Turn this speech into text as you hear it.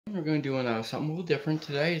We're going to do something a little different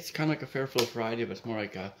today. It's kind of like a Fairfield Friday, but it's more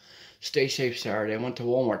like a Stay Safe Saturday. I went to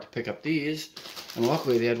Walmart to pick up these, and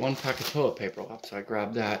luckily they had one pack of toilet paper left, so I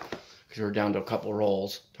grabbed that because we were down to a couple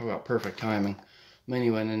rolls. Talk about perfect timing.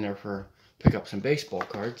 Minnie went in there for pick up some baseball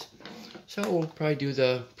cards. So we'll probably do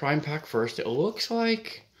the prime pack first. It looks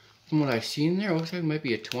like, from what I've seen there, it looks like it might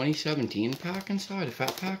be a 2017 pack inside, a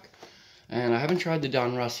fat pack. And I haven't tried the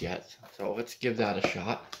Donruss yet, so let's give that a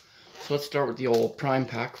shot. So let's start with the old prime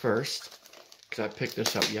pack first, because I picked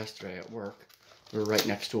this up yesterday at work. We were right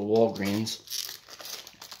next to a Walgreens.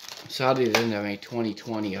 Sadly, they didn't have any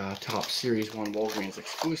 2020 top Series 1 Walgreens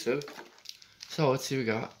exclusive. So let's see what we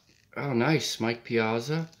got. Oh, nice, Mike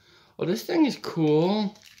Piazza. Oh, this thing is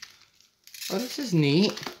cool. Oh, this is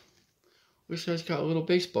neat. Looks like it's got a little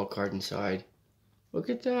baseball card inside. Look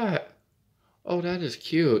at that. Oh, that is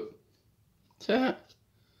cute. What's that?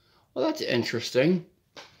 Well, that's interesting.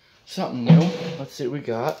 Something new. Let's see what we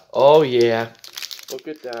got. Oh, yeah. Look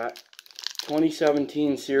at that.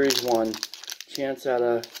 2017 Series 1. Chance at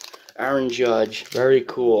a Aaron Judge. Very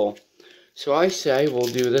cool. So I say we'll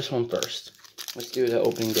do this one first. Let's do the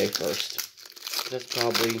opening day first. That's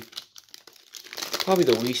probably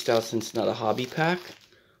the least out since it's not a hobby pack.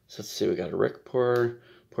 So let's see. We got a Rick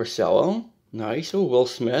Porcello. Nice. Oh, Will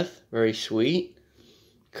Smith. Very sweet.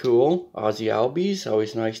 Cool. Ozzy Albies.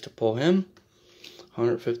 Always nice to pull him.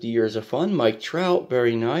 150 Years of Fun. Mike Trout.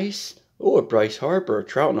 Very nice. Oh, a Bryce Harper.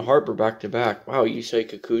 Trout and Harper back to back. Wow, Yusei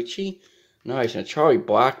Kikuchi. Nice. And Charlie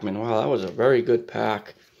Blackmon. Wow, that was a very good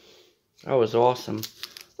pack. That was awesome.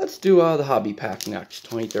 Let's do the hobby pack next.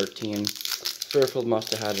 2013. Fairfield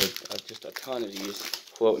must have had just a ton of these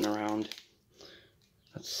floating around.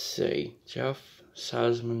 Let's see. Jeff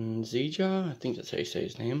Sazmanzija. I think that's how you say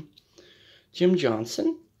his name. Jim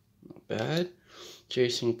Johnson. Not bad.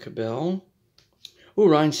 Jason Cabell. Ooh,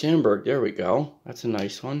 Ryan Sandberg. There we go. That's a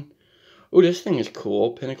nice one. Ooh, this thing is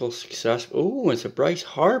cool. Pinnacle Success. Ooh, it's a Bryce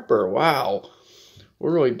Harper. Wow.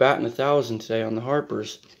 We're really batting 1,000 today on the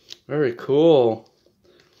Harpers. Very cool.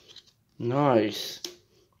 Nice.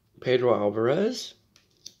 Pedro Alvarez.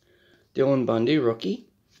 Dylan Bundy, rookie.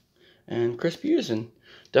 And Chris Buesen.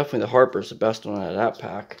 Definitely the Harper's the best one out of that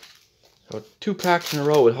pack. So 2 packs in a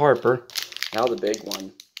row with Harper. Now the big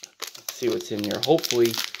one. Let's see what's in here.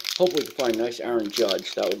 Hopefully we can find a nice Aaron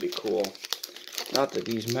Judge. That would be cool. Not that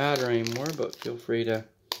these matter anymore, but feel free to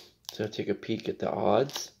take a peek at the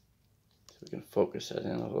odds. So we can focus that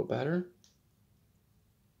in a little better.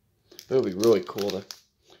 It would be really cool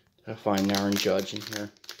to find Aaron Judge in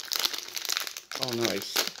here. Oh,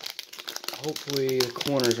 nice. Hopefully the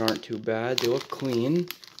corners aren't too bad. They look clean.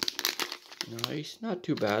 Nice. Not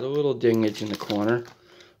too bad. A little dingage in the corner.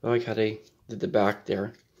 I like how they did the back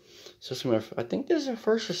there. So I think this is the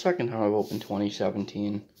first or second time I've opened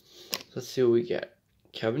 2017. So let's see what we get.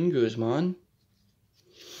 Kevin Guzman.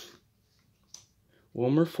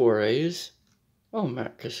 Wilmer Flores. Oh,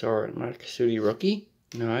 Matt Cassuti rookie.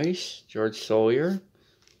 Nice. George Sawyer.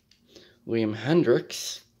 Liam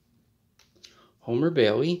Hendricks. Homer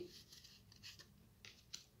Bailey.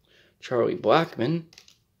 Charlie Blackmon.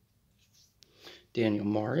 Daniel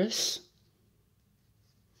Morris.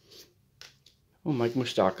 Oh, Mike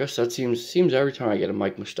Moustakas. That seems every time I get a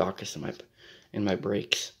Mike Moustakas in my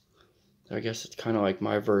breaks. So I guess it's kind of like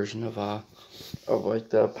my version of like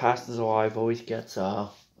the Past is Alive always gets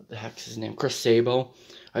what the heck's his name? Chris Sabo.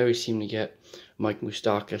 I always seem to get Mike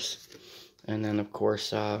Moustakas. And then of course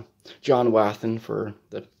John Wathen for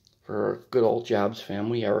good old Jabs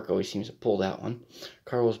family. Eric always seems to pull that one.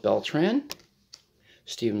 Carlos Beltran.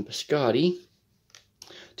 Stephen Piscotty.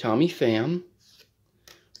 Tommy Pham.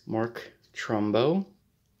 Mark Trumbo.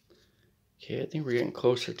 Okay, I think we're getting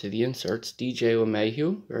closer to the inserts. DJ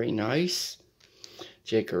LeMahieu, very nice.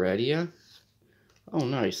 Jake Heredia. Oh,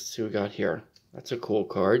 nice. Let's see what we got here. That's a cool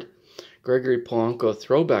card. Gregory Polanco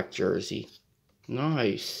throwback jersey.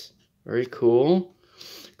 Nice. Very cool.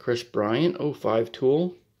 Chris Bryant, 05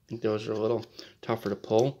 tool. I think those are a little tougher to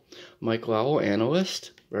pull. Mike Lowell,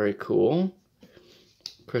 analyst. Very cool.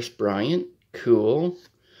 Chris Bryant, cool.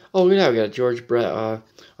 Oh, look at that. We got George Brett,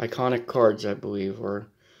 iconic cards, I believe, or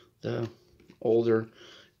the older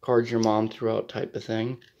cards your mom threw out type of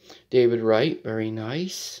thing. David Wright, very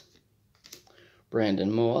nice.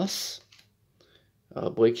 Brandon Moss.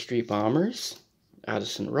 Blake Street Bombers.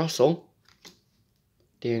 Addison Russell.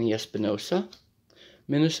 Danny Espinosa.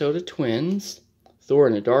 Minnesota Twins. Thor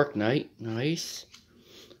in the Dark Knight, nice.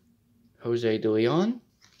 Jose De Leon.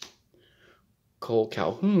 Cole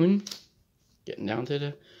Calhoun. Getting down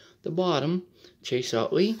to the bottom. Chase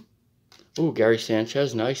Utley. Ooh, Gary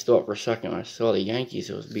Sanchez. Nice. Thought for a second when I saw the Yankees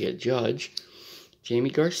it would be a Judge. Jamie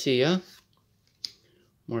Garcia.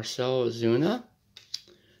 Marcell Ozuna,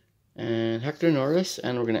 and Hector Norris,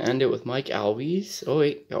 and we're going to end it with Mike Albies. Oh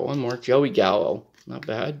wait, got one more. Joey Gallo. Not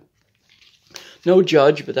bad. No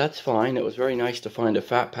Judge, but that's fine. It was very nice to find a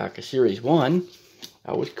fat pack of Series 1.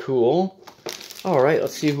 That was cool. Alright,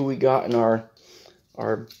 let's see who we got in our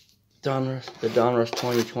Donruss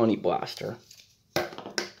 2020 blaster.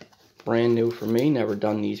 Brand new for me, never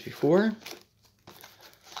done these before.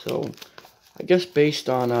 So, I guess based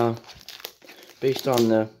on the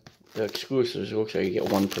exclusives, it looks like you get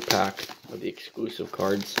one per pack of the exclusive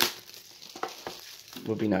cards.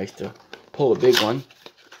 Would be nice to pull a big one.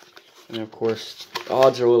 And of course, the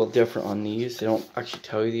odds are a little different on these. They don't actually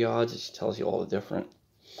tell you the odds, it just tells you all the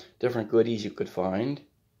different goodies you could find.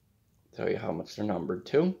 Tell you how much they're numbered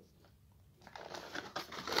too.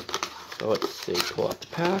 So let's see, pull out the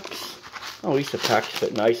packs. Oh, at least the packs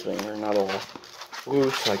fit nicely and they're not all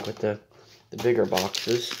loose like with the bigger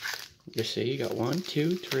boxes. You see, you got 1,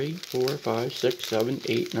 2, 3, 4, 5, 6, 7,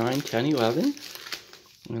 8, 9, 10, 11.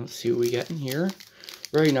 And let's see what we get in here.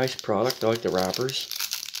 Very nice product. I like the wrappers.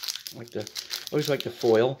 I always like the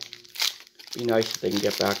foil. Be nice if they can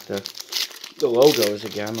get back the logos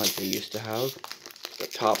again like they used to have.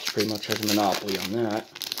 But Topps pretty much has a monopoly on that.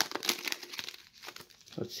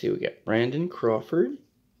 Let's see, we get Brandon Crawford.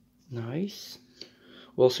 Nice.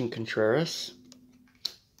 Wilson Contreras.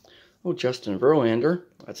 Oh, Justin Verlander.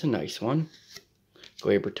 That's a nice one.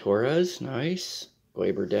 Gleyber Torres. Nice.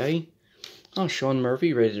 Gleyber Day. Oh, Sean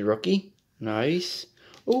Murphy, rated rookie. Nice.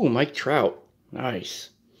 Oh, Mike Trout.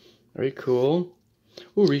 Nice. Very cool.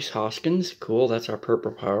 Oh, Rhys Hoskins. Cool. That's our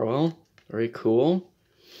purple parallel. Very cool.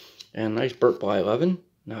 And nice Burt by 11.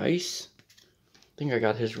 Nice. I think I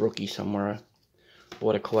got his rookie somewhere.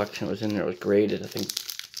 What a collection was in there. It was graded, I think,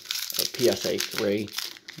 PSA 3.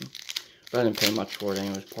 But I didn't pay much for it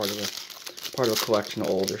anyway. It was part of a collection of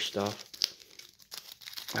older stuff.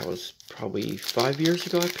 That was probably 5 years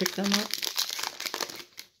ago I picked them up.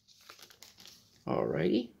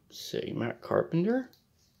 Alrighty. Let's see. Matt Carpenter.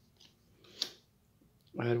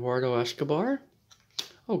 Eduardo Escobar.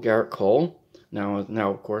 Oh, Garrett Cole. Now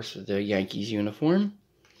of course, with the Yankees uniform.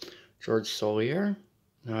 George Solier.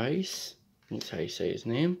 Nice. That's how you say his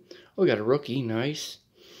name. Oh, we got a rookie. Nice.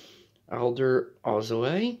 Alder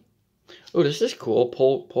Ozole. Oh, this is cool.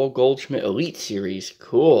 Paul Goldschmidt Elite Series.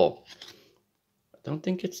 Cool. I don't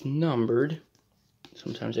think it's numbered.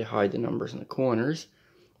 Sometimes they hide the numbers in the corners.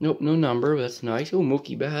 Nope, no number. That's nice. Oh,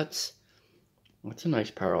 Mookie Betts. That's a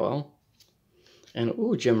nice parallel. And,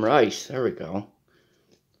 ooh, Jim Rice. There we go.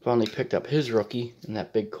 Finally picked up his rookie in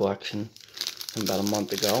that big collection about a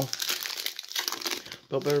month ago.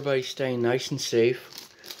 Hope everybody's staying nice and safe.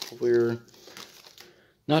 We're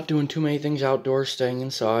not doing too many things outdoors, staying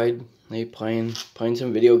inside. Maybe playing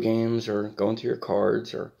some video games or going through your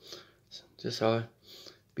cards or just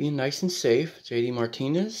being nice and safe. JD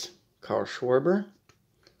Martinez, Carl Schwarber,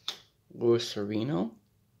 Luis Servino,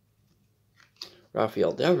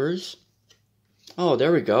 Rafael Devers. Oh,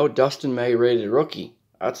 there we go. Dustin May rated rookie.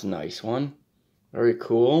 That's a nice one. Very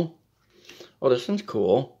cool. Oh, this one's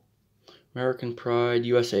cool. American Pride,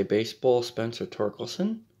 USA Baseball, Spencer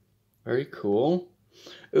Torkelson. Very cool.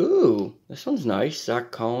 Ooh, this one's nice.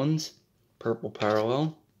 Zach Collins, purple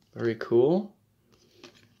parallel. Very cool.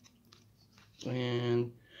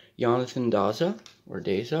 And Jonathan Daza, or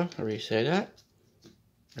Daza, however you say that.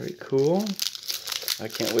 Very cool. I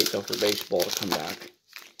can't wait though for baseball to come back.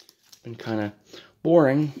 Been kind of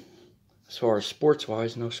boring as far as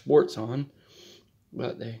sports-wise. No sports on.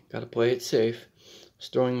 But they got to play it safe.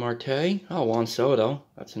 Sterling Marte. Oh, Juan Soto.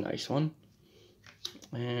 That's a nice one.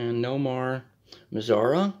 And Nomar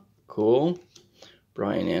Mazara. Cool.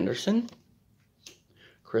 Brian Anderson.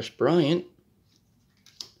 Chris Bryant.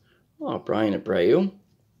 Oh, Brian Abreu.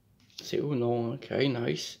 Let's see. Oh, Nola. Okay,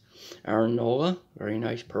 nice. Aaron Nola. Very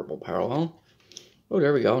nice purple parallel. Oh,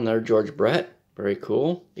 there we go. Another George Brett. Very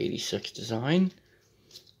cool. 86 design.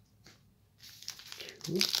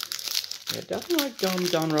 Cool. Yeah, definitely like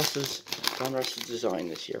Donruss's design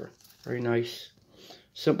this year. Very nice.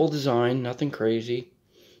 Simple design, nothing crazy.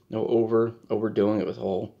 No overdoing it with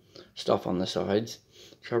all stuff on the sides.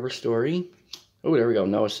 Trevor Story. Oh, there we go.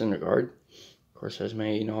 Noah Syndergaard. Of course, as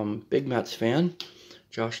many know, I'm a big Mets fan.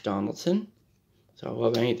 Josh Donaldson. So I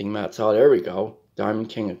love anything Mets. Oh, there we go. Diamond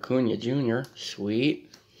King Acuna Jr.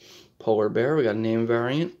 Sweet. Polar Bear. We got a name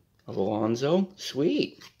variant of Alonso.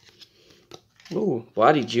 Sweet. Ooh,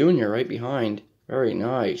 Vladdy Jr. right behind. Very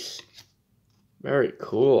nice. Very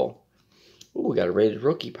cool. Ooh, we got a rated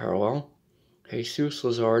rookie parallel. Jesus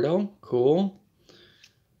Luzardo. Cool.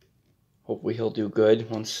 Hopefully he'll do good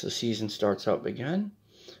once the season starts up again.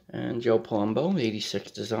 And Joe Palumbo,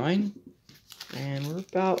 86 design. And we're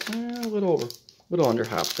about a little under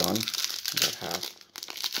half done. About half.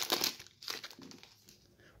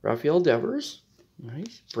 Rafael Devers.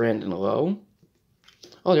 Nice. Brandon Lowe.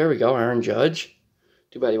 Oh, there we go. Aaron Judge.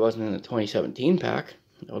 Too bad he wasn't in the 2017 pack.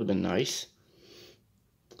 That would have been nice.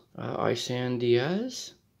 Isan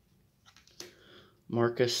Diaz.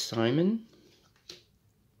 Marcus Simon.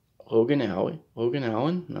 Logan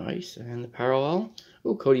Allen. Nice. And the parallel.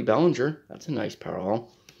 Oh, Cody Bellinger. That's a nice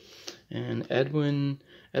parallel. And Edwin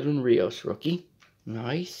Rios, rookie.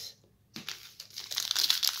 Nice. I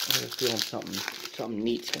have a feeling something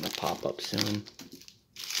neat's going to pop up soon.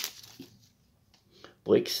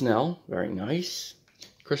 Blake Snell, very nice.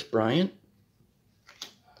 Chris Bryant.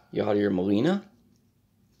 Yadier Molina.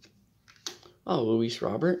 Oh, Luis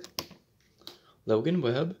Robert. Logan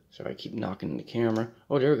Webb. Sorry, I keep knocking the camera.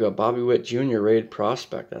 Oh, there we go. Bobby Witt Jr. rated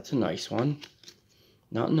prospect. That's a nice one.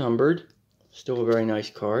 Not numbered. Still a very nice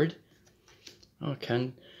card. Oh,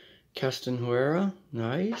 Keston Huera.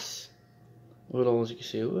 Nice. A little, as you can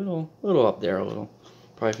see, a little up there, a little.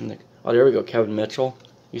 Probably from the... Oh, there we go. Kevin Mitchell.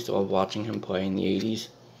 Used to love watching him play in the 80s.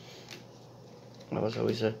 That was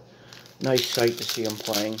always a nice sight to see him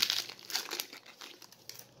playing.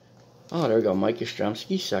 Oh, there we go. Mike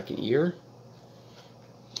Yastrzemski, second year.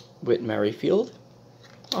 Whit Merrifield.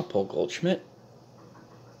 Oh, Paul Goldschmidt.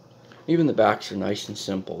 Even the backs are nice and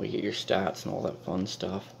simple. You get your stats and all that fun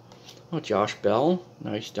stuff. Oh, Josh Bell.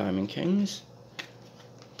 Nice Diamond Kings.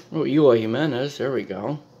 Oh, Eloy Jimenez. There we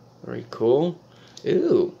go. Very cool.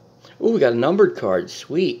 Ooh. Ooh, we got a numbered card.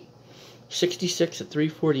 Sweet. 66 at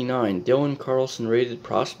 349. Dylan Carlson rated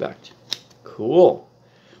prospect. Cool.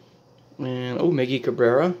 And, oh, Miggy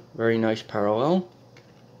Cabrera. Very nice parallel.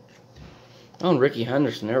 Oh, and Ricky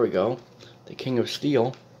Henderson. There we go. The King of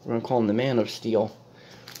Steel. We're going to call him the Man of Steel.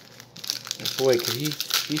 Boy, could he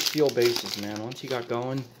steal bases, man. Once he got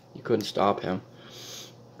going, you couldn't stop him.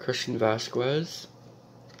 Christian Vasquez.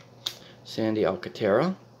 Sandy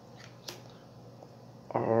Alcantara.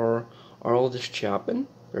 Aroldis Chapman.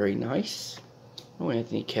 Very nice. Oh,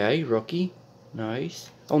 Anthony Kay, rookie. Nice.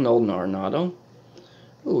 Oh, Nolan Arenado.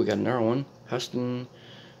 Oh, we got another one. Heston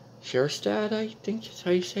Scherstad, I think is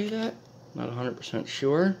how you say that. Not 100%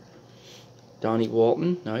 sure. Donnie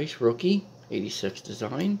Walton. Nice, rookie. 86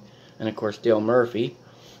 design. And, of course, Dale Murphy.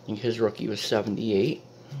 I think his rookie was 78.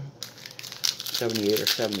 78 or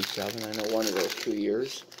 77. I know one of those 2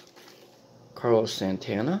 years. Carlos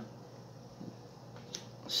Santana.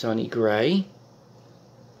 Sonny Gray.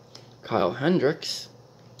 Kyle Hendricks.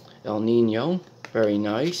 El Nino. Very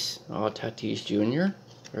nice. Oh, Tatis Jr.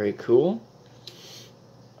 Very cool.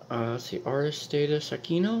 Let's see. Aristides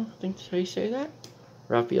Aquino. I think that's how you say that.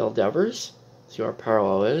 Rafael Devers. See what our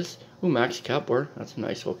parallel is. Ooh, Max Kepler. That's a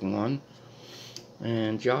nice looking one.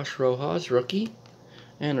 And Josh Rojas, rookie.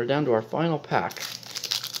 And we're down to our final pack.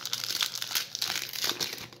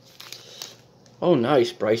 Oh,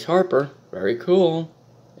 nice. Bryce Harper. Very cool.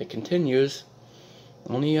 It continues.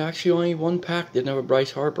 Only one pack didn't have a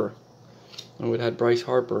Bryce Harper. And we'd had Bryce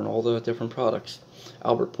Harper and all the different products.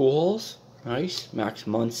 Albert Pujols. Nice. Max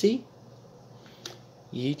Muncy.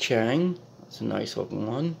 Yi Chang. That's a nice looking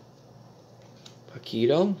one.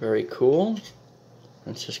 Paquito, very cool.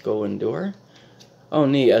 Francisco Lindor. Oh,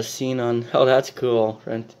 neat, as seen on... Oh, that's cool.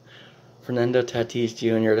 Fernando Tatis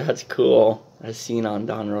Jr., that's cool. As seen on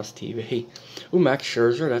Donruss TV. Ooh, Max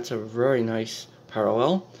Scherzer, that's a very nice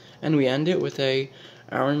parallel. And we end it with a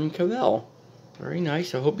Aaron Cavell. Very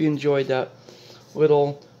nice. I hope you enjoyed that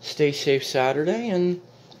little Stay Safe Saturday. And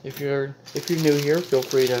if you're new here, feel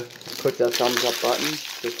free to click that thumbs up button.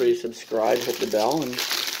 Feel free to subscribe, hit the bell, and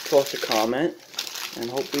post a comment. And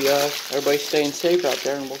hopefully everybody's staying safe out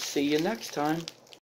there, and we'll see you next time.